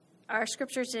Our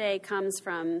scripture today comes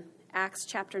from Acts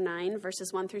chapter 9,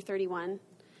 verses 1 through 31.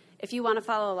 If you want to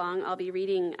follow along, I'll be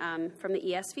reading from the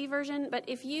ESV version. But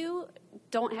if you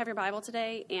don't have your Bible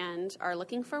today and are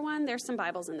looking for one, there's some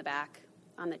Bibles in the back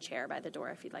on the chair by the door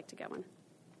if you'd like to get one.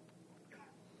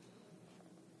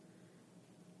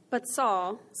 But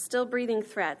Saul, still breathing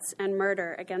threats and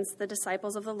murder against the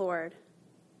disciples of the Lord,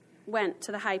 went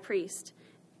to the high priest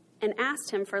and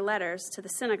asked him for letters to the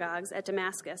synagogues at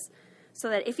Damascus, so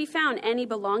that if he found any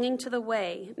belonging to the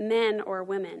way, men or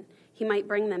women, he might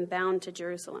bring them bound to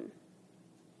Jerusalem.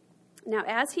 Now,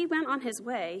 as he went on his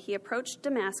way, he approached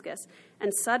Damascus,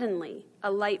 and suddenly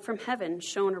a light from heaven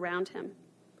shone around him.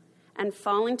 And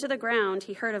falling to the ground,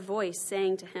 he heard a voice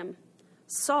saying to him,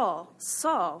 "Saul,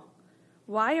 Saul,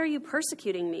 why are you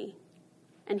persecuting me?"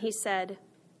 And he said,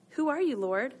 "Who are you,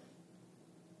 Lord?"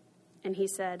 And he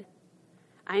said,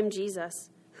 "I am Jesus,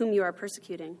 whom you are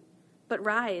persecuting. But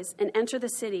rise and enter the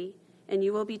city, and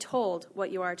you will be told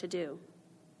what you are to do."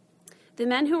 The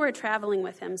men who were traveling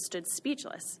with him stood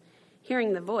speechless,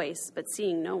 hearing the voice, but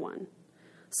seeing no one.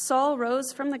 Saul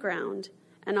rose from the ground,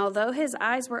 and although his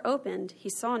eyes were opened, he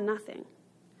saw nothing.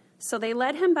 So they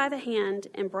led him by the hand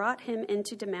and brought him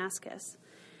into Damascus.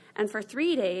 And for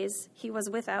 3 days he was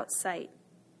without sight,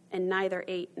 and neither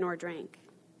ate nor drank.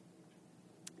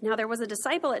 Now there was a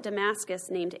disciple at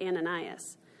Damascus named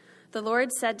Ananias. The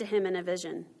Lord said to him in a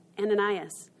vision,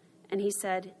 "Ananias." And he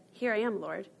said, "Here I am,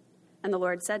 Lord." And the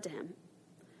Lord said to him,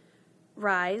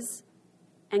 "Rise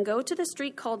and go to the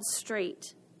street called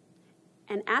Straight,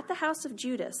 and at the house of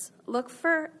Judas look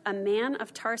for a man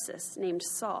of Tarsus named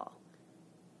Saul.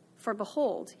 For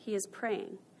behold, he is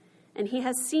praying, and he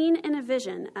has seen in a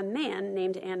vision a man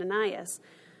named Ananias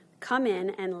come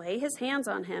in and lay his hands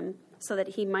on him so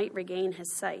that he might regain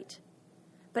his sight."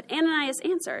 But Ananias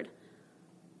answered,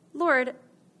 "Lord,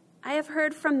 I have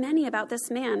heard from many about this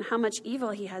man, how much evil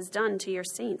he has done to your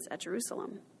saints at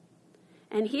Jerusalem.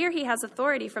 And here he has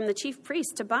authority from the chief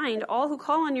priest to bind all who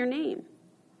call on your name."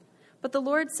 But the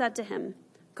Lord said to him,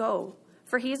 "Go,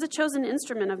 for he is a chosen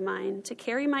instrument of mine to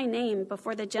carry my name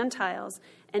before the Gentiles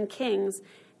and kings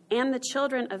and the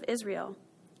children of Israel.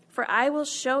 For I will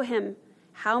show him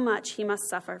how much he must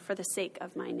suffer for the sake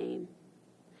of my name."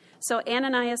 So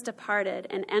Ananias departed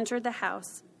and entered the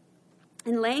house.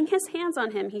 And laying his hands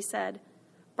on him, he said,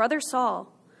 "Brother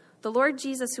Saul, the Lord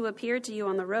Jesus, who appeared to you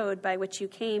on the road by which you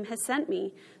came, has sent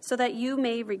me so that you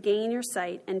may regain your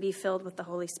sight and be filled with the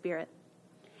Holy Spirit."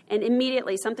 And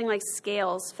immediately something like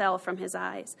scales fell from his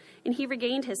eyes, and he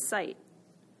regained his sight.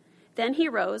 Then he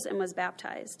rose and was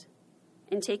baptized.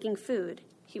 And taking food,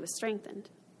 he was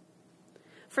strengthened.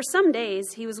 For some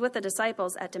days he was with the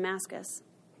disciples at Damascus.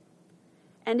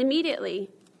 And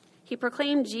immediately he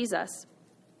proclaimed Jesus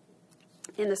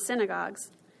in the synagogues,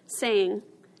 saying,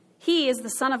 "He is the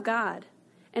Son of God."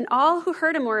 And all who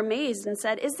heard him were amazed and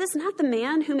said, "Is this not the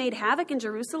man who made havoc in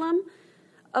Jerusalem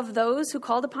of those who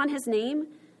called upon his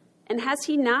name? And has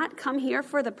he not come here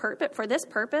for this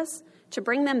purpose, to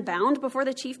bring them bound before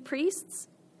the chief priests?"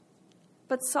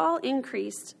 But Saul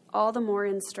increased all the more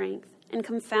in strength and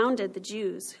confounded the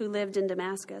Jews who lived in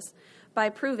Damascus by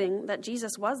proving that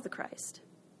Jesus was the Christ.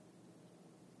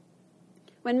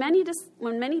 When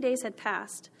many days had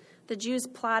passed, the Jews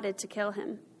plotted to kill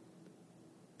him.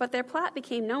 But their plot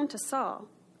became known to Saul.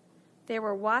 They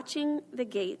were watching the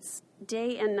gates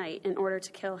day and night in order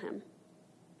to kill him.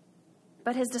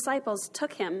 But his disciples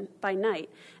took him by night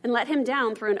and let him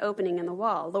down through an opening in the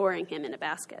wall, lowering him in a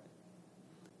basket.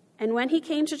 And when he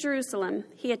came to Jerusalem,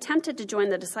 he attempted to join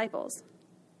the disciples.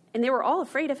 And they were all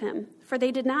afraid of him, for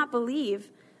they did not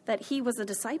believe that he was a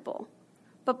disciple.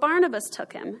 But Barnabas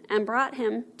took him and brought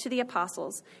him to the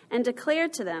apostles and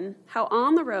declared to them how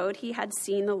on the road he had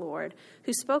seen the Lord,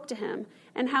 who spoke to him,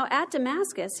 and how at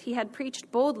Damascus he had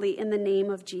preached boldly in the name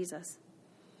of Jesus.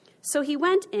 So he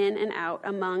went in and out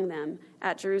among them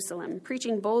at Jerusalem,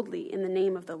 preaching boldly in the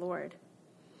name of the Lord.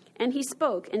 And he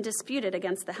spoke and disputed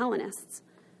against the Hellenists.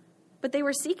 But they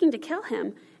were seeking to kill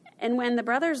him, and when the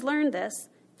brothers learned this,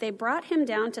 they brought him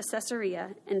down to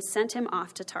Caesarea and sent him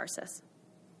off to Tarsus.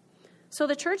 So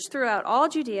the church throughout all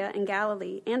Judea and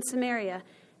Galilee and Samaria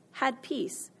had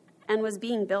peace and was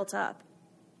being built up.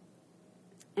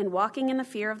 And walking in the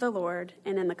fear of the Lord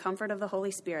and in the comfort of the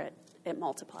Holy Spirit, it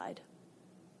multiplied.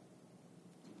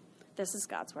 This is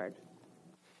God's word.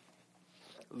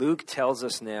 Luke tells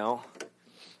us now,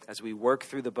 as we work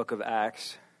through the book of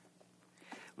Acts,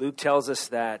 Luke tells us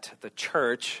that the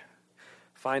church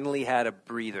finally had a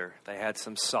breather. They had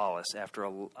some solace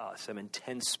after some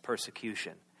intense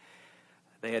persecution.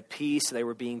 They had peace, they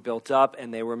were being built up,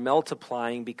 and they were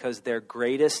multiplying because their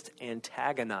greatest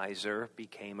antagonizer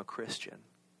became a Christian.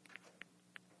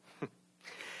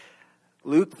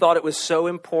 Luke thought it was so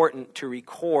important to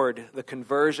record the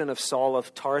conversion of Saul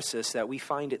of Tarsus that we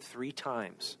find it 3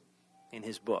 times in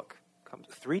his book.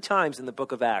 3 times in the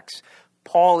book of Acts.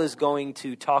 Paul is going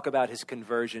to talk about his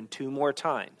conversion 2 more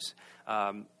times,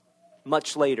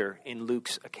 much later in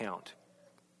Luke's account.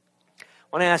 I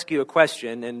want to ask you a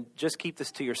question, and just keep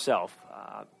this to yourself.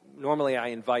 Normally I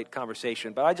invite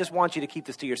conversation, but I just want you to keep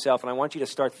this to yourself, and I want you to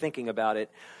start thinking about it.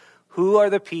 Who are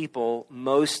the people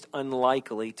most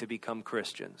unlikely to become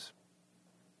Christians?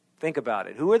 Think about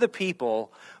it. Who are the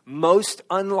people most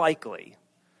unlikely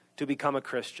to become a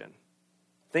Christian?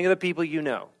 Think of the people you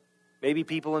know. Maybe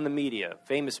people in the media,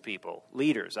 famous people,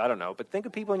 leaders, I don't know. But think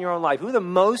of people in your own life. Who are the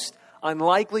most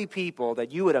unlikely people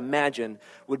that you would imagine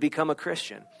would become a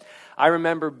Christian? I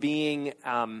remember being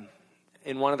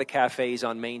in one of the cafes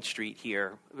on Main Street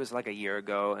here. It was like a year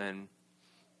ago, and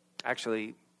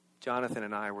actually Jonathan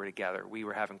and I were together. We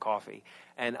were having coffee.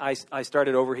 And I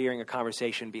started overhearing a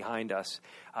conversation behind us.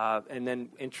 And then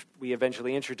we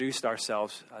eventually introduced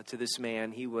ourselves to this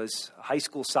man. He was a high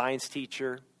school science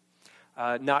teacher,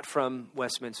 not from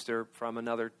Westminster, from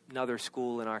another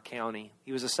school in our county.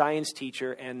 He was a science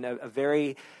teacher and a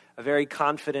very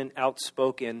confident,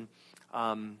 outspoken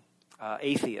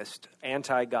atheist,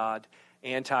 anti-God,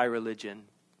 anti-religion.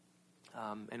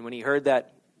 And when he heard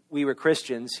that we were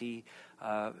Christians, he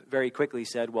very quickly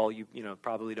said, well, you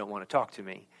probably don't want to talk to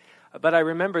me. But I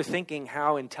remember thinking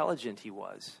how intelligent he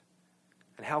was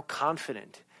and how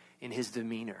confident in his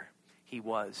demeanor he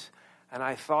was. And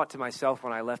I thought to myself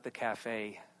when I left the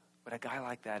cafe, would a guy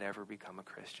like that ever become a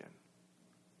Christian?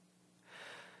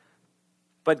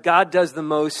 But God does the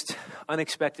most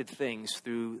unexpected things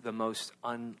through the most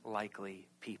unlikely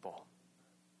people.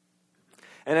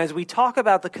 And as we talk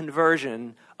about the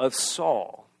conversion of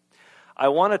Saul, I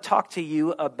want to talk to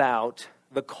you about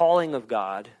the calling of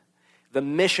God, the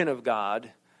mission of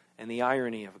God, and the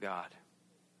irony of God.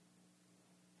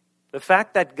 The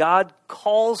fact that God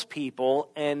calls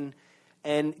people and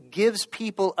gives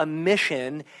people a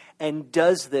mission and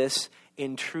does this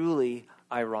in truly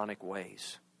ironic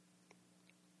ways.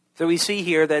 So we see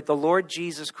here that the Lord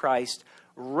Jesus Christ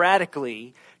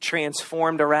radically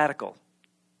transformed a radical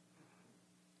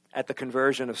at the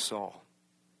conversion of Saul.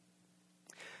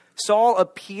 Saul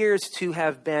appears to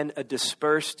have been a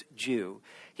dispersed Jew.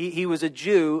 He was a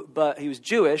Jew, but he was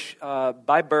Jewish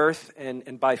by birth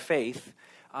and by faith,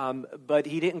 but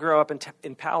he didn't grow up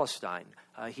in Palestine.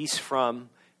 He's from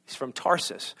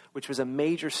Tarsus, which was a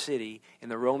major city in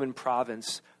the Roman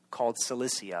province called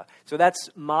Cilicia. So that's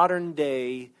modern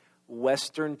day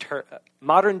Eastern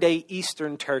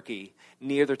Turkey,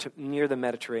 near the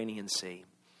Mediterranean Sea.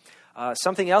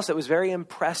 Something else that was very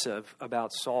impressive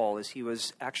about Saul is he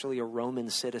was actually a Roman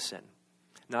citizen.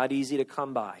 Not easy to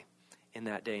come by in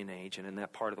that day and age and in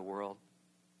that part of the world.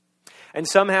 And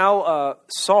somehow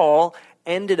Saul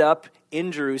ended up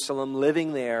in Jerusalem,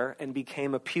 living there, and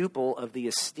became a pupil of the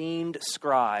esteemed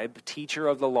scribe, teacher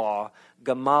of the law,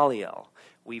 Gamaliel.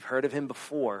 We've heard of him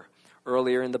before,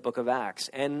 earlier in the book of Acts.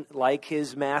 And like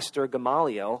his master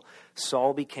Gamaliel,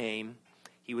 Saul became,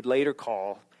 he would later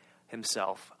call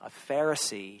himself, a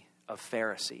Pharisee of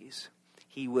Pharisees.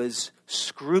 He was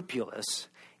scrupulous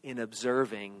in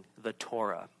observing the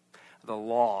Torah, the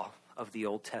law of the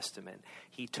Old Testament.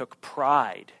 He took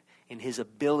pride in his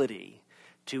ability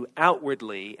to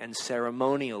outwardly and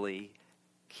ceremonially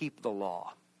keep the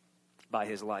law by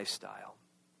his lifestyle.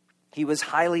 He was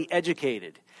highly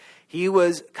educated. He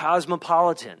was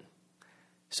cosmopolitan.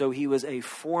 So he was a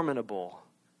formidable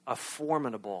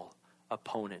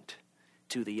opponent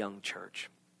to the young church.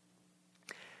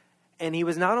 And he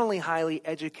was not only highly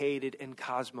educated and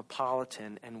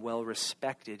cosmopolitan and well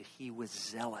respected, he was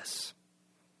zealous.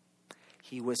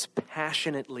 He was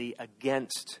passionately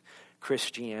against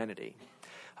Christianity.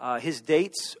 His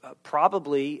dates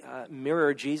probably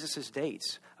mirror Jesus'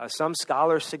 dates. Some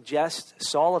scholars suggest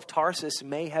Saul of Tarsus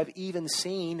may have even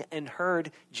seen and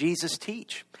heard Jesus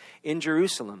teach in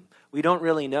Jerusalem. We don't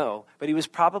really know, but he was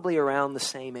probably around the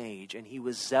same age, and he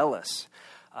was zealous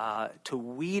to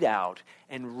weed out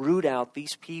and root out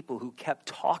these people who kept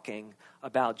talking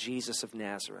about Jesus of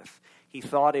Nazareth. He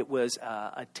thought it was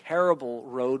a terrible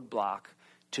roadblock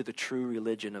to the true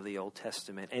religion of the Old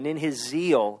Testament. And in his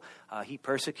zeal, he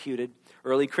persecuted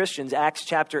early Christians. Acts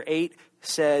chapter 8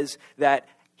 says that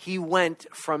he went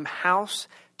from house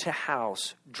to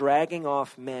house, dragging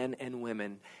off men and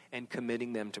women and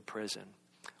committing them to prison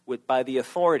by the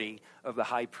authority of the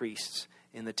high priests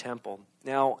in the temple.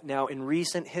 Now, in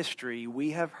recent history,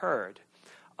 we have heard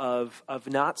of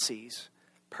Nazis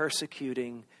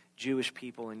persecuting Jewish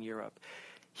people in Europe.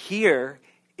 Here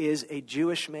is a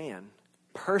Jewish man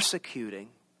persecuting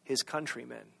his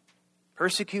countrymen,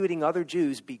 persecuting other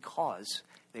Jews because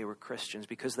they were Christians,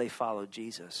 because they followed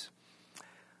Jesus.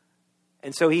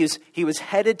 And so he was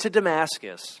headed to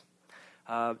Damascus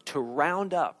to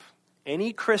round up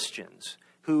any Christians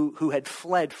who had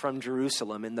fled from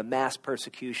Jerusalem in the mass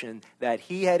persecution that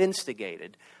he had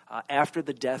instigated after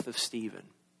the death of Stephen.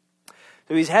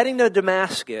 So he's heading to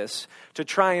Damascus to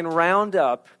try and round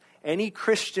up any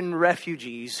Christian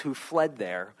refugees who fled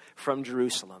there from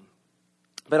Jerusalem.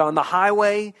 But on the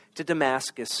highway to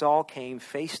Damascus, Saul came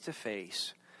face to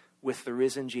face with the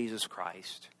risen Jesus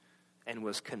Christ and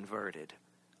was converted,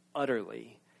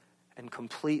 utterly and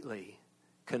completely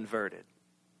converted.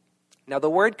 Now, the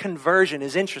word conversion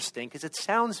is interesting because it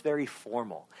sounds very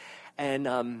formal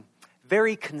and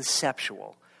very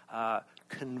conceptual.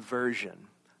 Conversion.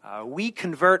 We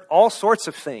convert all sorts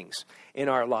of things in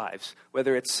our lives,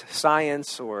 whether it's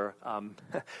science or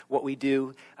what we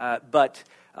do. But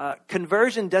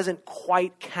conversion doesn't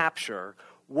quite capture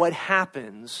what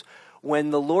happens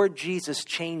when the Lord Jesus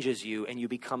changes you and you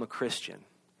become a Christian.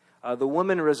 The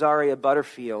woman, Rosaria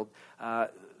Butterfield,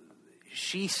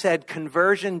 she said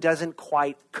conversion doesn't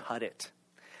quite cut it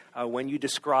when you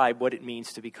describe what it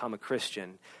means to become a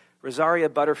Christian. Rosaria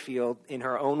Butterfield, in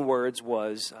her own words,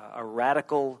 was a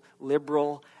radical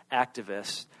liberal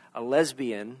activist, a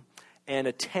lesbian, and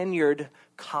a tenured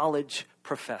college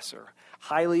professor.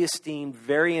 Highly esteemed,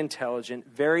 very intelligent,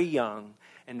 very young,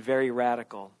 and very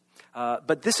radical.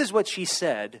 But this is what she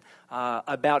said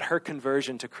about her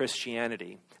conversion to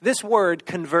Christianity. This word,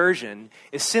 conversion,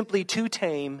 is simply too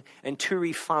tame and too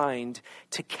refined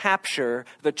to capture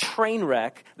the train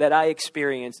wreck that I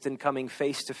experienced in coming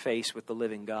face to face with the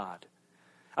living God.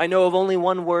 I know of only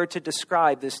one word to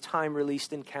describe this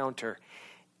time-released encounter: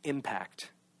 impact.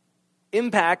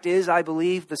 Impact is, I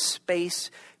believe, the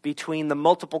space between the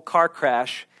multiple car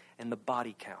crash and the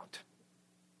body count.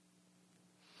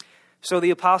 So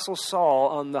the Apostle Saul,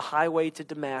 on the highway to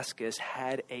Damascus,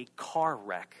 had a car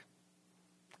wreck,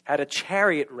 had a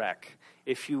chariot wreck,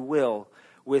 if you will,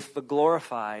 with the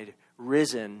glorified,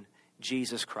 risen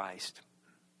Jesus Christ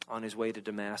on his way to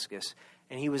Damascus.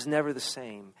 And he was never the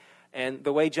same. And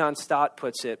the way John Stott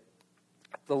puts it,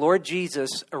 the Lord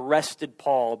Jesus arrested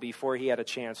Paul before he had a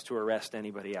chance to arrest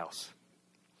anybody else.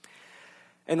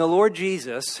 And the Lord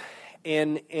Jesus,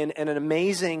 in an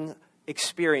amazing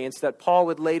experience that Paul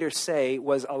would later say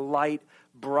was a light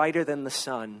brighter than the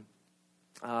sun,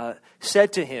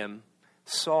 said to him,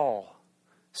 "Saul,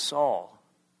 Saul,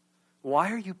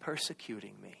 why are you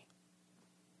persecuting me?"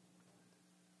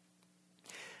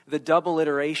 The double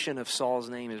iteration of Saul's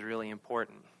name is really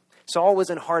important. Saul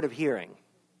wasn't hard of hearing.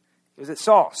 Was it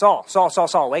Saul, Saul, Saul, Saul,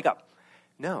 Saul, wake up?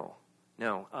 No.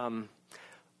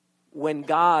 When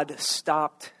God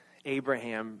stopped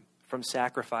Abraham from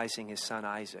sacrificing his son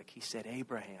Isaac, he said,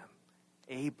 "Abraham,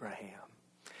 Abraham."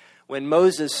 When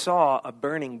Moses saw a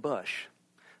burning bush,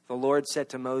 the Lord said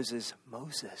to Moses,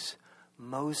 "Moses,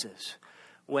 Moses."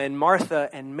 When Martha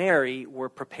and Mary were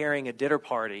preparing a dinner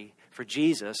party for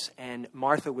Jesus and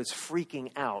Martha was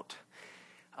freaking out,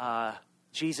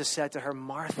 Jesus said to her,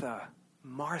 "Martha,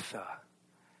 Martha."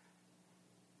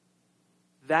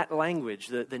 That language,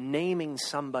 the naming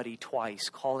somebody twice,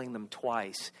 calling them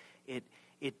twice,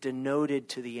 it denoted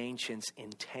to the ancients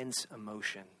intense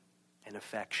emotion and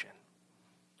affection.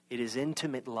 It is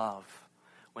intimate love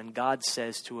when God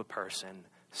says to a person,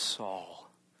 "Saul,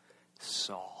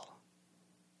 Saul,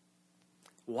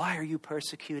 why are you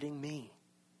persecuting me?"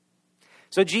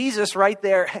 So Jesus right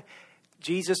there,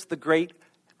 Jesus the great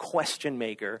question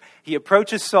maker, he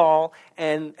approaches Saul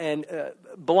and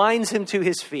blinds him to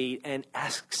his feet and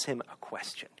asks him a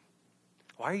question.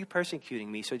 Why are you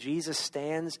persecuting me? So Jesus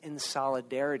stands in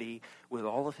solidarity with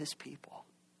all of his people.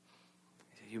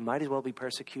 He says, you might as well be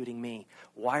persecuting me.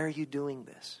 Why are you doing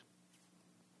this?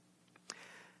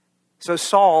 So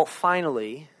Saul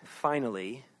finally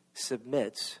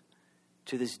submits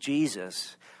to this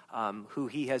Jesus who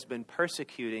he has been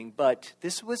persecuting. But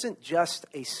this wasn't just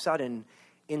a sudden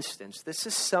instance. This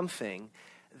is something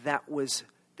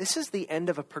this is the end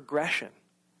of a progression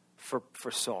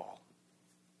for Saul.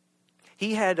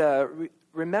 He had,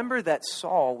 remember that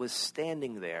Saul was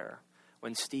standing there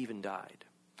when Stephen died.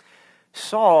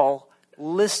 Saul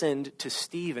listened to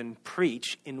Stephen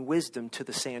preach in wisdom to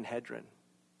the Sanhedrin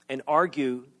and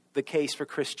argue the case for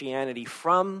Christianity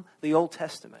from the Old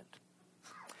Testament.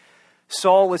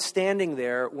 Saul was standing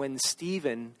there when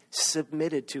Stephen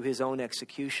submitted to his own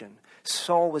execution.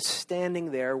 Saul was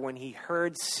standing there when he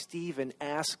heard Stephen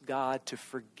ask God to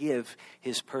forgive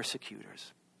his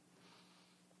persecutors.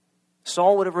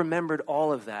 Saul would have remembered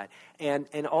all of that. And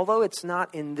although it's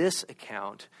not in this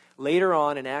account, later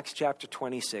on in Acts chapter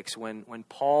 26, when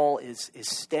Paul is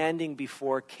standing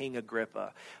before King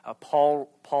Agrippa,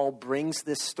 Paul brings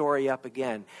this story up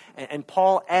again. And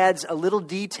Paul adds a little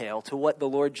detail to what the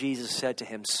Lord Jesus said to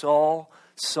him. Saul,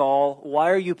 Saul, why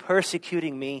are you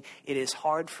persecuting me? It is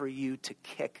hard for you to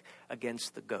kick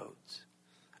against the goads,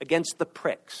 against the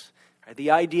pricks. Right?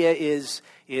 The idea is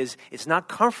it's not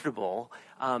comfortable.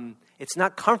 It's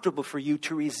not comfortable for you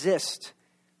to resist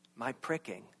my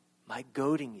pricking, my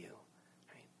goading you.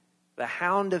 Right? The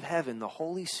hound of heaven, the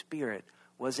Holy Spirit,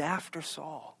 was after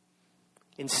Saul.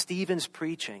 In Stephen's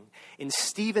preaching, in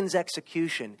Stephen's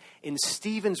execution, in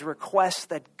Stephen's request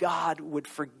that God would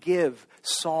forgive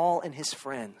Saul and his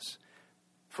friends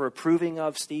for approving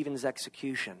of Stephen's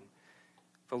execution,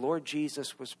 the Lord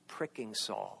Jesus was pricking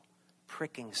Saul,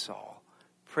 pricking Saul,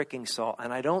 pricking Saul.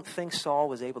 And I don't think Saul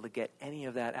was able to get any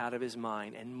of that out of his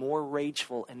mind, and more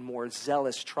rageful and more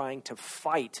zealous trying to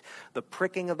fight the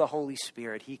pricking of the Holy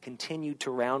Spirit, he continued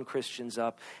to round Christians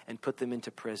up and put them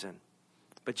into prison.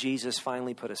 But Jesus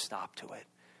finally put a stop to it.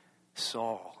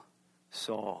 Saul,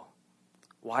 Saul,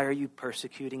 why are you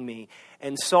persecuting me?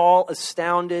 And Saul,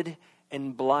 astounded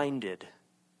and blinded,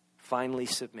 finally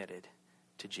submitted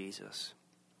to Jesus.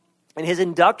 And his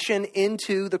induction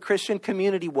into the Christian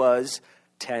community was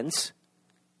tense,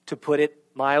 to put it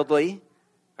mildly,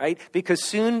 right? Because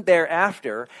soon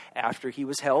thereafter, after he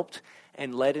was helped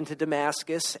and led into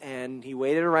Damascus, and he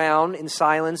waited around in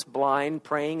silence, blind,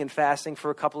 praying and fasting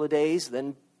for a couple of days.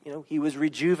 Then, he was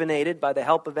rejuvenated by the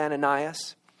help of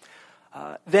Ananias.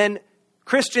 Then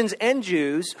Christians and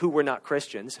Jews who were not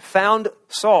Christians found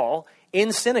Saul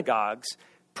in synagogues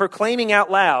proclaiming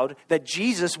out loud that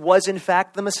Jesus was in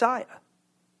fact the Messiah.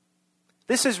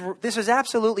 This is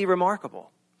absolutely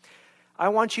remarkable. I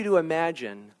want you to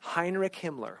imagine Heinrich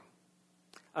Himmler,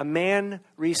 a man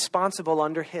responsible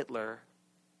under Hitler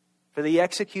for the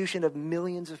execution of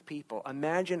millions of people.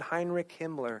 Imagine Heinrich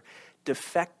Himmler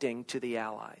defecting to the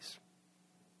Allies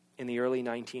in the early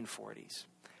 1940s,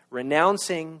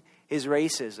 renouncing his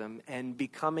racism and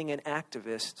becoming an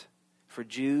activist for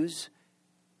Jews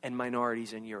and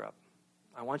minorities in Europe.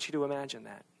 I want you to imagine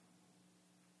that.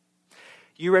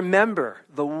 You remember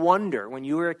the wonder, when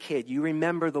you were a kid, you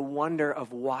remember the wonder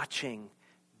of watching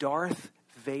Darth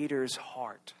Vader's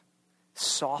heart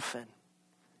soften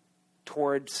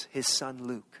towards his son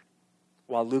Luke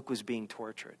while Luke was being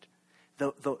tortured.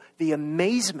 The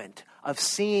amazement of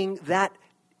seeing that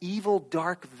evil,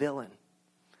 dark villain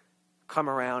come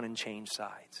around and change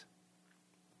sides.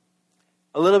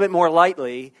 A little bit more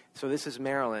lightly, so this is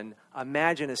Maryland,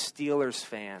 imagine a Steelers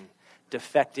fan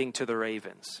defecting to the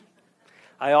Ravens.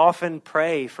 I often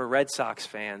pray for Red Sox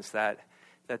fans that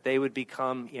they would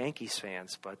become Yankees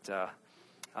fans, but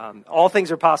all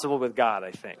things are possible with God,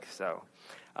 I think. So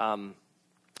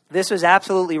this was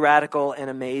absolutely radical and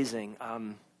amazing.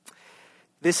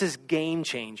 This is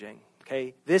game-changing,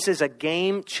 okay? This is a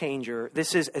game changer.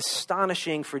 This is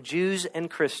astonishing for Jews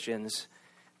and Christians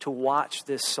to watch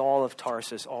this Saul of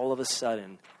Tarsus all of a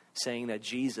sudden saying that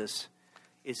Jesus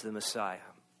is the Messiah.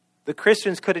 The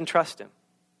Christians couldn't trust him,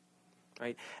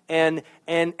 right? And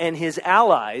his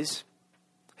allies,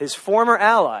 his former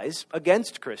allies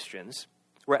against Christians,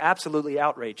 were absolutely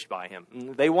outraged by him.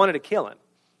 They wanted to kill him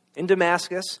in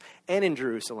Damascus and in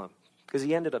Jerusalem because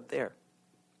he ended up there.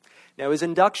 Now, his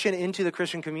induction into the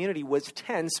Christian community was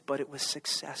tense, but it was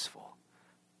successful.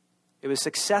 It was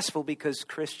successful because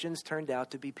Christians turned out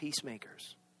to be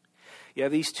peacemakers. You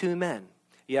have these two men.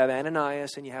 You have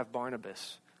Ananias and you have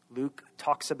Barnabas. Luke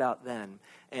talks about them.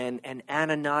 And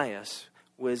Ananias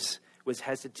was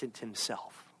hesitant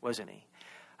himself, wasn't he?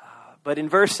 But in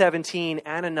verse 17,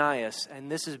 Ananias,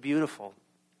 and this is beautiful.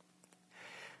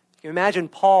 You imagine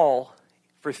Paul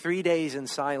for 3 days in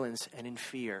silence and in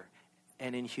fear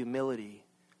and in humility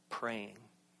praying.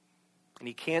 And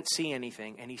he can't see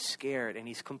anything, and he's scared, and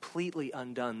he's completely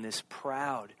undone, this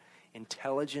proud,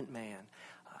 intelligent man.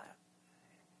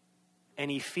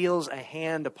 And he feels a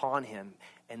hand upon him,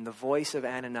 and the voice of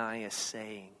Ananias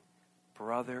saying,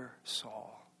 "Brother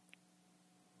Saul,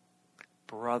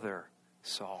 Brother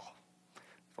Saul,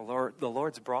 the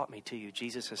Lord's brought me to you.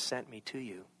 Jesus has sent me to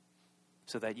you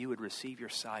so that you would receive your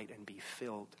sight and be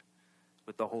filled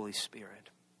with the Holy Spirit."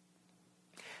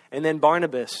 And then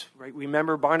Barnabas, right?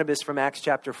 Remember Barnabas from Acts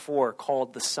chapter 4,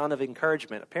 called the son of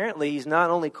encouragement. Apparently, he's not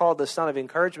only called the son of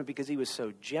encouragement because he was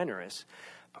so generous,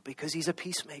 but because he's a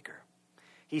peacemaker.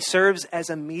 He serves as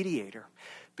a mediator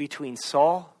between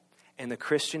Saul and the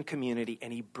Christian community,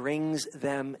 and he brings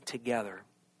them together.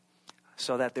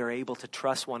 so that they're able to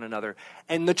trust one another.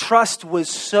 And the trust was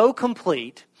so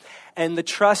complete and the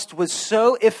trust was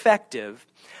so effective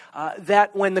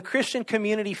that when the Christian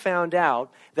community found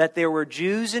out that there were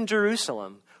Jews in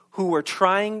Jerusalem who were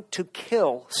trying to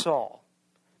kill Saul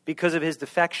because of his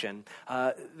defection,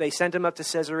 they sent him up to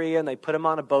Caesarea and they put him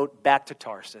on a boat back to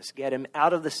Tarsus, get him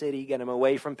out of the city, get him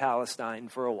away from Palestine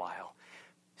for a while,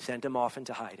 sent him off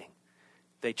into hiding.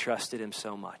 They trusted him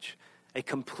so much. A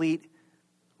complete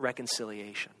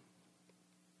reconciliation.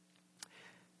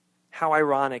 How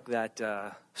ironic that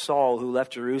Saul, who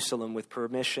left Jerusalem with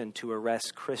permission to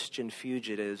arrest Christian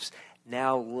fugitives,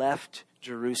 now left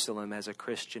Jerusalem as a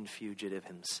Christian fugitive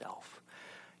himself.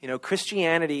 You know,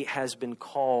 Christianity has been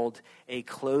called a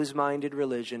closed-minded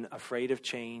religion, afraid of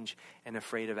change and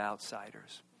afraid of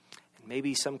outsiders. And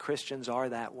maybe some Christians are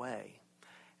that way.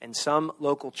 And some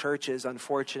local churches,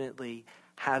 unfortunately,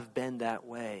 have been that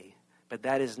way. But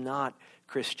that is not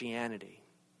Christianity.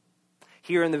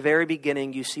 Here in the very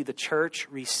beginning, you see the church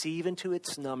receive into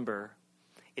its number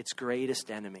its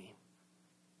greatest enemy,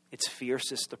 its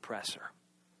fiercest oppressor.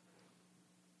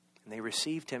 And they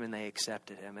received him and they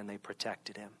accepted him and they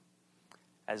protected him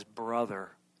as brother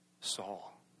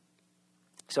Saul.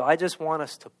 So I just want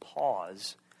us to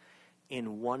pause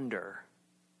in wonder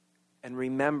and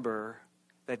remember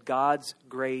that God's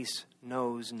grace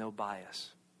knows no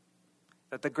bias.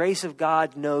 That the grace of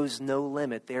God knows no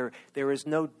limit. There is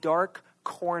no dark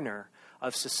corner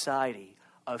of society,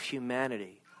 of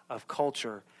humanity, of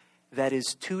culture that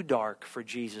is too dark for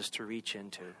Jesus to reach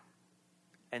into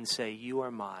and say, you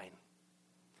are mine.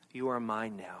 You are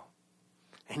mine now.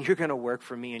 And you're going to work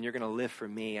for me and you're going to live for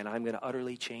me and I'm going to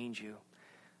utterly change you.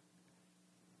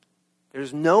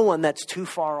 There's no one that's too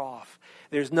far off.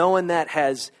 There's no one that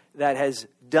has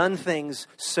done things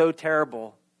so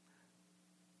terrible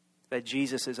that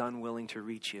Jesus is unwilling to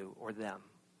reach you or them.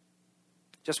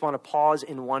 Just want to pause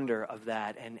in wonder of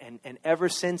that. And ever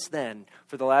since then,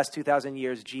 for the last 2,000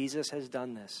 years, Jesus has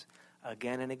done this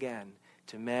again and again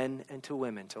to men and to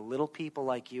women, to little people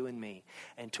like you and me,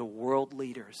 and to world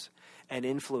leaders and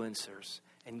influencers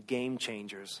and game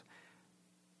changers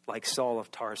like Saul of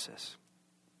Tarsus.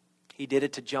 He did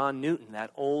it to John Newton,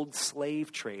 that old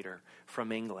slave trader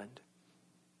from England,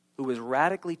 who was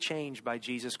radically changed by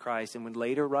Jesus Christ and would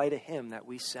later write a hymn that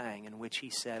we sang in which he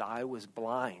said, I was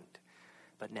blind,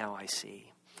 but now I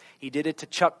see. He did it to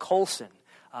Chuck Colson,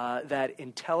 that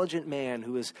intelligent man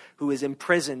who was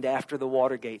imprisoned after the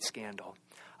Watergate scandal.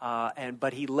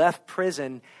 But he left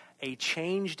prison a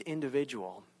changed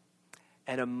individual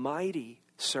and a mighty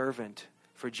servant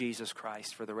for Jesus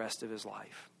Christ for the rest of his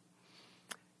life.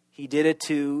 He did it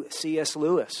to C.S.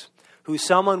 Lewis, who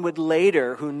someone would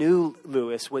later, who knew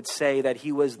Lewis, would say that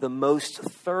he was the most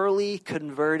thoroughly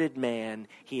converted man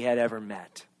he had ever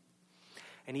met.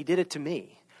 And he did it to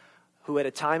me, who at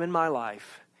a time in my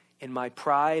life, in my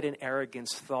pride and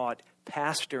arrogance, thought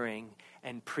pastoring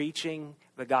and preaching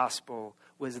the gospel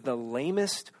was the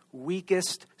lamest,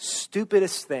 weakest,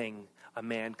 stupidest thing a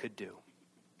man could do.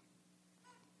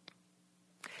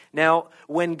 Now,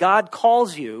 when God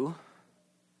calls you,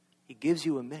 he gives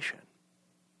you a mission.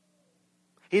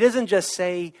 He doesn't just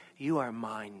say, you are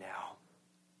mine now.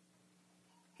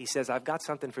 He says, I've got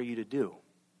something for you to do.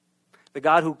 The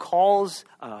God who calls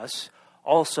us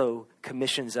also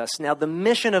commissions us. Now, the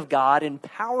mission of God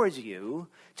empowers you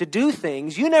to do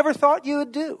things you never thought you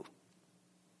would do.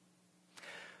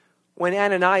 When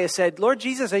Ananias said, Lord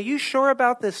Jesus, are you sure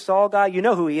about this Saul guy? You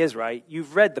know who he is, right?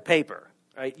 You've read the paper,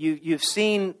 right? You've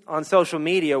seen on social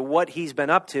media what he's been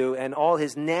up to and all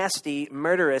his nasty,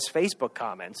 murderous Facebook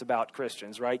comments about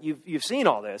Christians, right? You've seen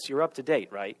all this. You're up to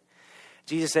date, right?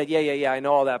 Jesus said, yeah, I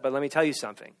know all that, but let me tell you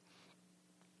something.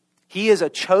 He is a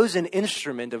chosen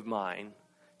instrument of mine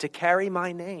to carry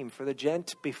my name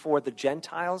before the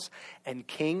Gentiles and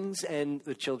kings and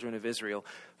the children of Israel.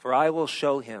 For I will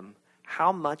show him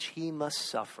how much he must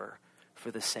suffer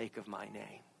for the sake of my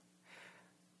name.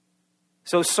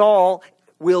 So Saul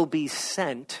will be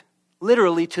sent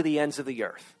literally to the ends of the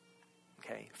earth.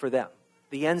 Okay, for them.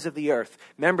 The ends of the earth.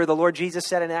 Remember, the Lord Jesus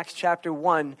said in Acts chapter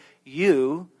 1,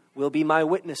 you will be my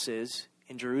witnesses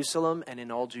in Jerusalem and in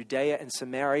all Judea and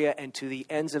Samaria and to the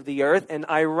ends of the earth. And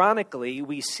ironically,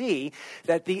 we see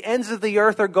that the ends of the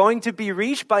earth are going to be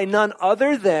reached by none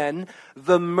other than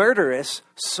the murderous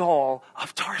Saul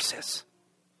of Tarsus.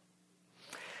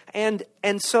 And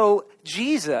so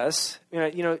Jesus,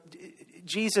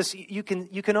 Jesus, you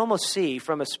can almost see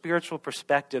from a spiritual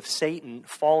perspective Satan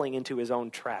falling into his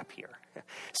own trap here.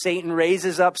 Satan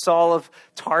raises up Saul of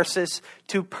Tarsus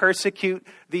to persecute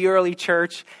the early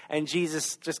church, and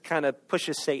Jesus just kind of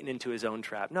pushes Satan into his own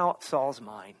trap. No, Saul's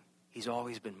mine. He's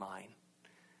always been mine.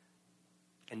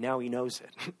 And now he knows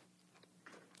it.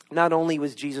 Not only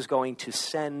was Jesus going to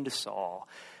send Saul,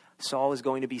 Saul is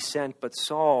going to be sent, but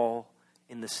Saul,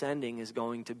 in the sending, is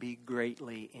going to be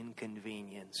greatly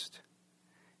inconvenienced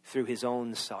through his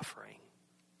own suffering.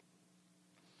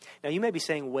 Now, you may be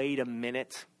saying, wait a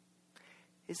minute.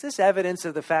 Is this evidence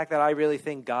of the fact that I really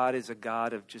think God is a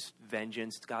God of just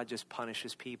vengeance? God just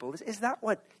punishes people? Is that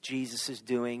what Jesus is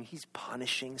doing? He's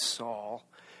punishing Saul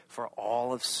for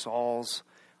all of Saul's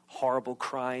horrible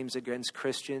crimes against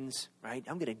Christians, right?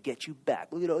 I'm going to get you back.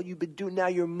 Look at all you've been doing. Now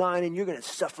you're mine, and you're going to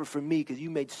suffer for me because you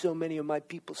made so many of my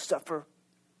people suffer.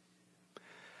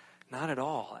 Not at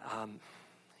all.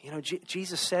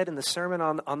 Jesus said in the Sermon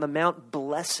on the Mount,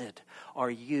 blessed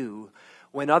are you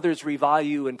when others revile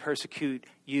you and persecute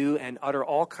you and utter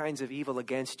all kinds of evil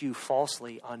against you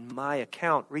falsely on my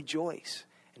account. Rejoice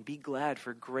and be glad,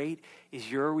 for great is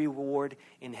your reward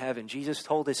in heaven. Jesus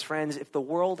told his friends, if the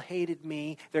world hated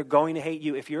me, they're going to hate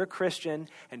you. If you're a Christian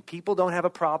and people don't have a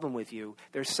problem with you,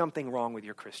 there's something wrong with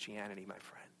your Christianity, my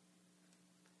friend.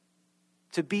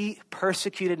 To be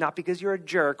persecuted, not because you're a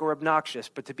jerk or obnoxious,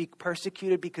 but to be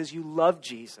persecuted because you love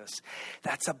Jesus.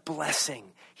 That's a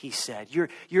blessing, he said.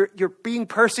 You're being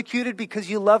persecuted because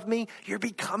you love me. You're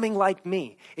becoming like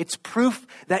me. It's proof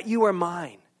that you are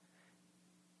mine.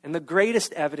 And the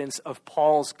greatest evidence of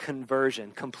Paul's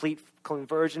conversion, complete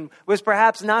conversion, was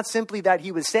perhaps not simply that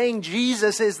he was saying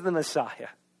Jesus is the Messiah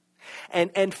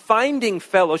and finding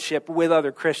fellowship with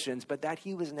other Christians, but that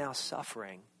he was now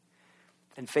suffering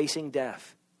and facing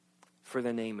death for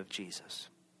the name of Jesus.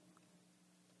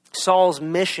 Saul's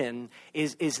mission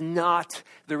is not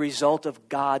the result of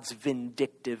God's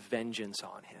vindictive vengeance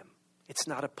on him. It's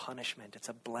not a punishment. It's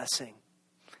a blessing.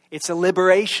 It's a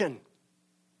liberation.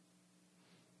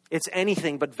 It's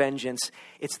anything but vengeance.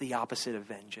 It's the opposite of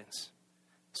vengeance.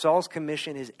 Saul's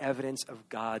commission is evidence of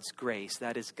God's grace.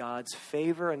 That is God's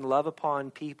favor and love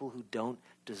upon people who don't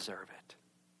deserve it.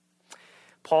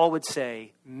 Paul would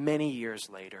say many years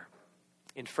later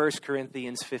in 1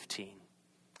 Corinthians 15,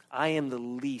 I am the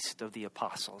least of the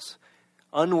apostles,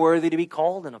 unworthy to be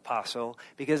called an apostle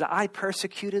because I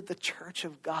persecuted the church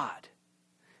of God.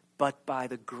 But by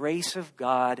the grace of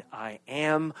God, I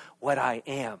am what I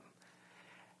am.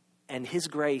 And his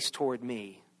grace toward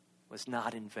me was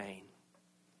not in vain.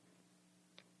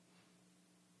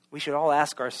 We should all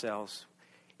ask ourselves,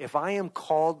 if I am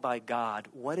called by God,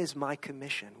 what is my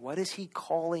commission? What is he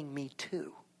calling me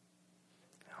to?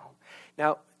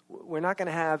 Now, we're not going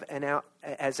to have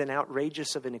as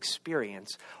outrageous of an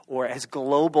experience or as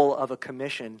global of a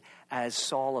commission as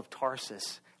Saul of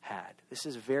Tarsus had. This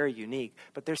is very unique,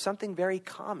 but there's something very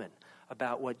common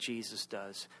about what Jesus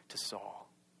does to Saul.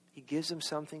 He gives him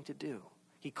something to do.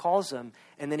 He calls him,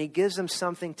 and then he gives him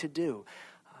something to do.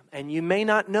 And you may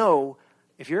not know,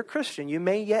 if you're a Christian, you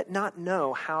may yet not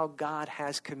know how God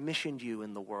has commissioned you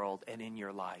in the world and in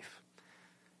your life.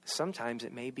 Sometimes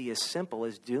it may be as simple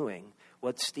as doing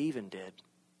what Stephen did.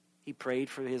 He prayed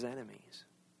for his enemies.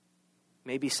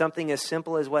 Maybe something as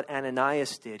simple as what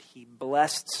Ananias did. He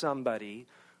blessed somebody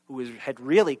who had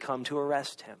really come to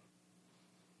arrest him.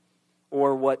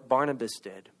 Or what Barnabas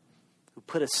did, who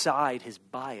put aside his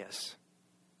bias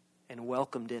and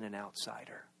welcomed in an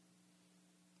outsider.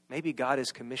 Maybe God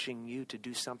is commissioning you to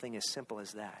do something as simple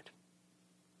as that.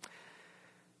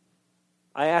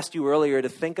 I asked you earlier to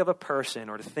think of a person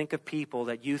or to think of people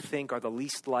that you think are the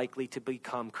least likely to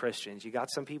become Christians. You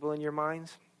got some people in your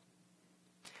minds?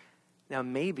 Now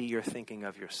maybe you're thinking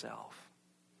of yourself.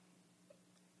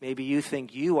 Maybe you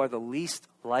think you are the least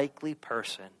likely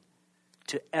person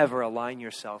to ever align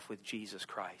yourself with Jesus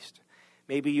Christ.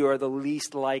 Maybe you are the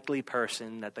least likely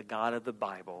person that the God of the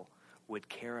Bible would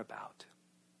care about.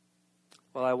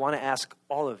 Well, I want to ask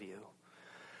all of you,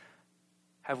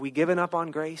 have we given up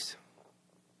on grace?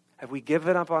 Have we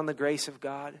given up on the grace of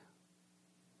God?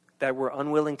 That we're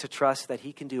unwilling to trust that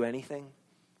he can do anything?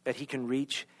 That he can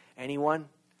reach anyone?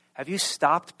 Have you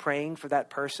stopped praying for that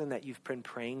person that you've been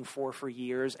praying for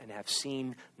years and have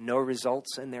seen no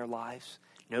results in their lives?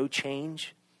 No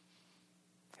change?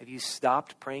 Have you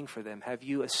stopped praying for them? Have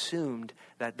you assumed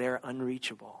that they're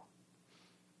unreachable?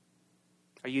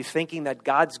 Are you thinking that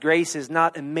God's grace is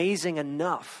not amazing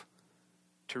enough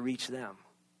to reach them?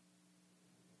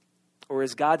 Or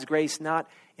is God's grace not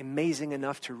amazing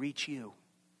enough to reach you?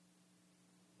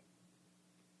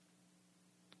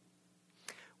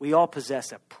 We all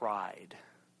possess a pride.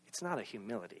 It's not a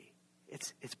humility.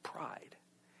 It's pride.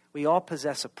 We all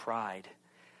possess a pride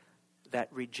that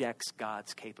rejects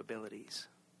God's capabilities.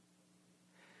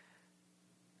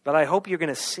 But I hope you're going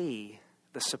to see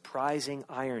the surprising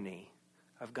irony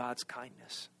of God's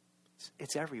kindness.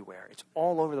 It's everywhere. It's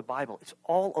all over the Bible. It's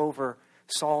all over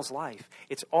Saul's life.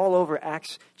 It's all over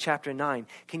Acts chapter 9.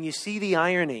 Can you see the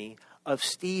irony of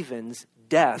Stephen's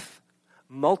death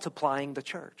multiplying the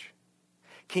church?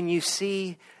 Can you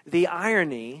see the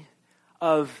irony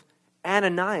of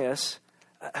Ananias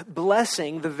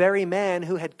blessing the very man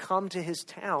who had come to his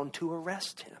town to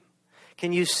arrest him?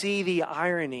 Can you see the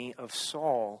irony of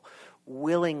Saul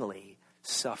willingly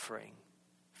suffering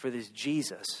for this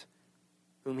Jesus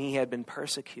whom he had been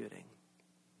persecuting?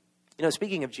 You know,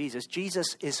 speaking of Jesus,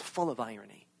 Jesus is full of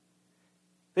irony.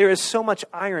 There is so much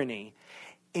irony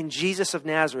in Jesus of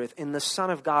Nazareth, in the Son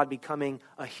of God becoming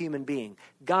a human being,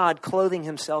 God clothing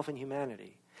himself in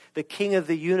humanity, the King of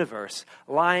the universe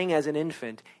lying as an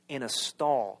infant in a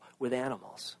stall with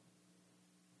animals,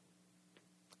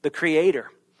 the Creator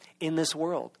in this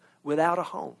world without a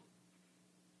home,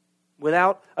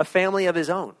 without a family of his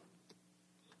own,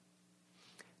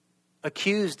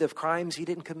 accused of crimes he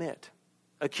didn't commit,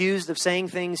 accused of saying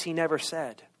things he never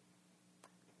said,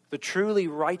 the truly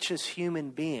righteous human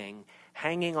being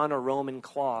hanging on a Roman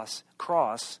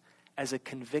cross as a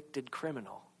convicted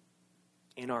criminal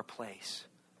in our place.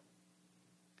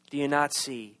 Do you not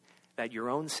see that your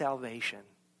own salvation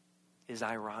is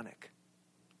ironic?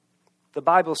 The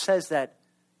Bible says that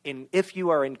if you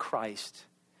are in Christ,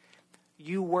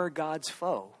 you were God's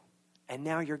foe, and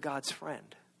now you're God's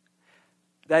friend.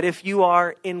 That if you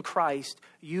are in Christ,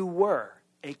 you were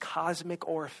a cosmic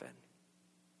orphan.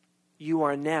 You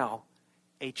are now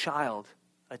a child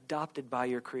adopted by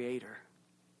your Creator.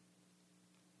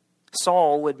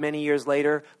 Saul would many years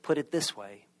later put it this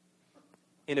way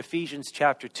in Ephesians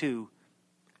chapter 2,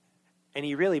 and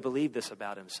he really believed this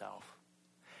about himself.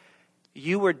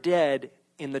 You were dead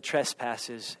in the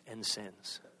trespasses and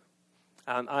sins.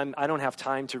 I don't have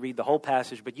time to read the whole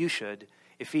passage, but you should.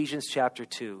 Ephesians chapter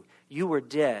 2. You were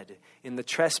dead in the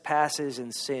trespasses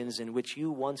and sins in which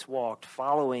you once walked,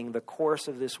 following the course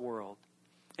of this world,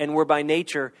 and were by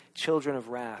nature children of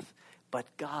wrath. But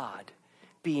God,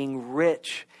 being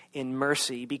rich in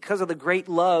mercy, because of the great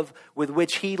love with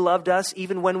which he loved us,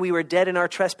 even when we were dead in our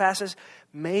trespasses,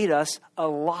 made us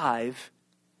alive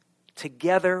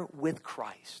together with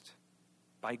Christ.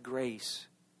 By grace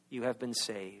you have been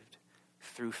saved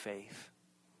through faith.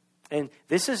 And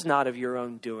this is not of your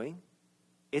own doing.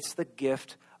 It's the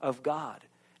gift of God,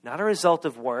 not a result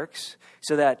of works,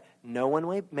 so that no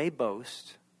one may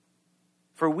boast.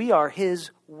 For we are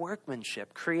his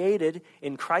workmanship, created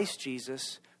in Christ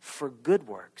Jesus for good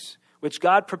works, which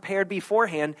God prepared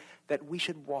beforehand that we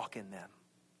should walk in them.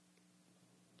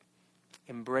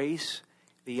 Embrace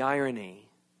the irony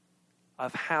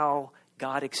of how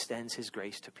God extends his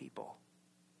grace to people,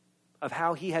 of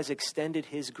how he has extended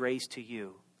his grace to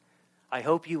you. I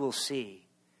hope you will see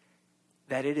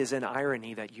that it is an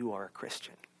irony that you are a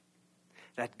Christian,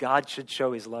 that God should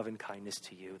show his love and kindness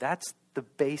to you. That's the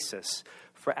basis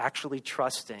for actually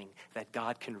trusting that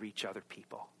God can reach other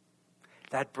people.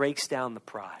 That breaks down the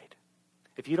pride.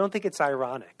 If you don't think it's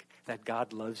ironic that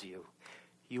God loves you,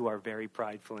 you are very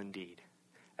prideful indeed,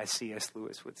 as C.S.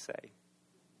 Lewis would say.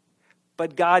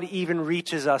 But God even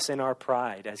reaches us in our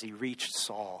pride, as he reached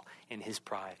Saul in his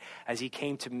pride, as he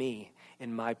came to me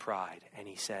in my pride, and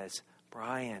he says,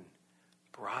 Brian,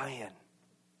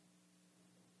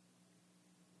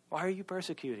 why are you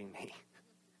persecuting me?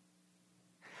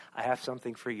 I have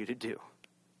something for you to do.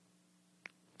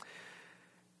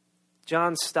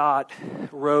 John Stott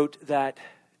wrote that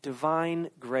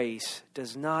divine grace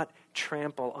does not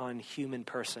trample on human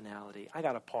personality. I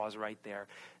got to pause right there.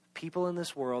 People in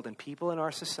this world and people in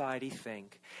our society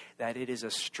think that it is a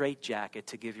straitjacket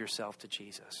to give yourself to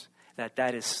Jesus,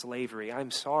 that is slavery.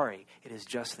 I'm sorry, it is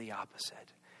just the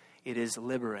opposite. It is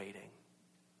liberating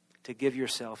to give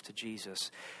yourself to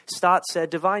Jesus. Stott said,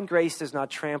 divine grace does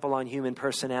not trample on human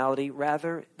personality,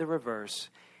 rather the reverse.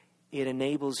 It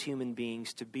enables human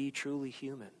beings to be truly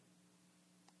human.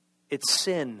 It's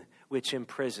sin which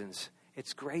imprisons.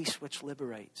 It's grace which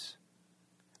liberates.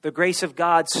 The grace of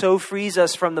God so frees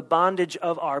us from the bondage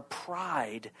of our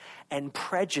pride and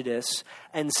prejudice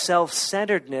and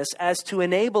self-centeredness as to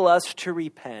enable us to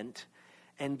repent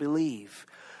and believe.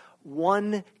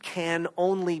 One can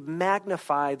only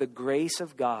magnify the grace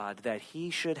of God that he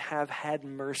should have had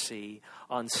mercy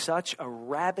on such a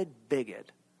rabid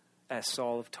bigot as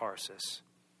Saul of Tarsus,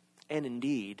 and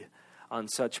indeed on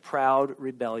such proud,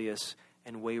 rebellious,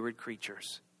 and wayward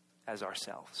creatures as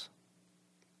ourselves.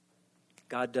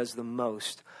 God does the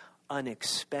most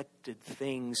unexpected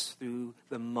things through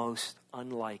the most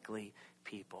unlikely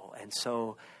people. And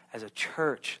so, as a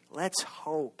church, let's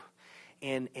hope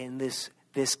in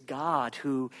this God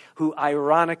who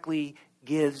ironically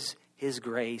gives his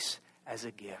grace as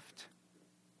a gift.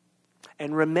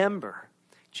 And remember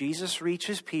Jesus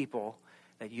reaches people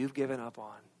that you've given up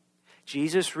on.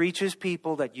 Jesus reaches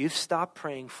people that you've stopped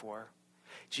praying for.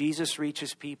 Jesus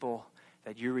reaches people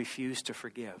that you refuse to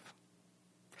forgive.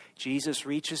 Jesus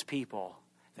reaches people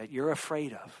that you're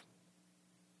afraid of.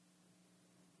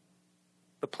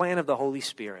 The plan of the Holy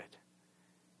Spirit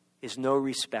is no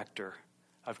respecter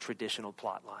of traditional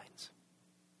plot lines.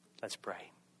 Let's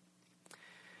pray.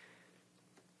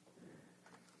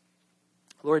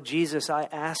 Lord Jesus, I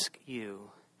ask you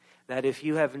that if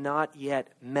you have not yet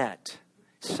met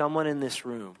someone in this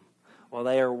room while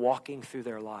they are walking through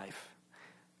their life,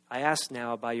 I ask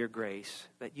now by your grace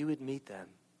that you would meet them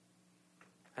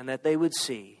and that they would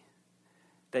see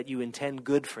that you intend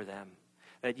good for them,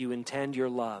 that you intend your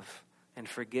love and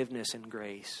forgiveness and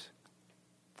grace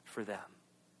for them.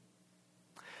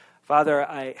 Father,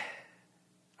 I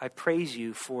praise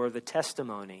you for the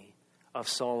testimony of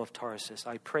Saul of Tarsus.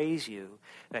 I praise you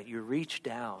that you reached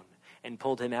down and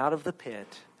pulled him out of the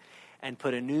pit and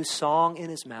put a new song in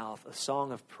his mouth, a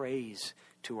song of praise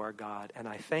to our God. And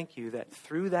I thank you that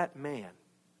through that man,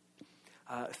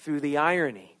 through the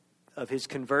irony of his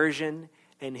conversion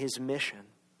and his mission,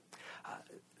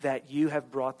 that you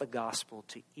have brought the gospel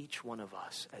to each one of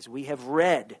us as we have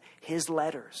read his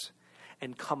letters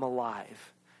and come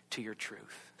alive to your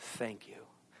truth. Thank you.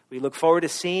 We look forward to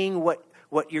seeing what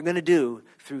you're going to do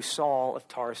through Saul of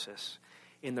Tarsus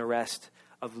in the rest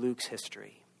of Luke's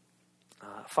history.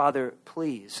 Father,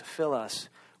 please fill us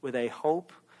with a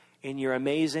hope in your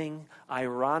amazing,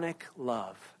 ironic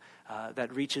love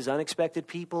that reaches unexpected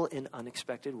people in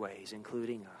unexpected ways,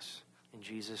 including us. In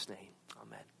Jesus' name,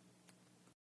 amen.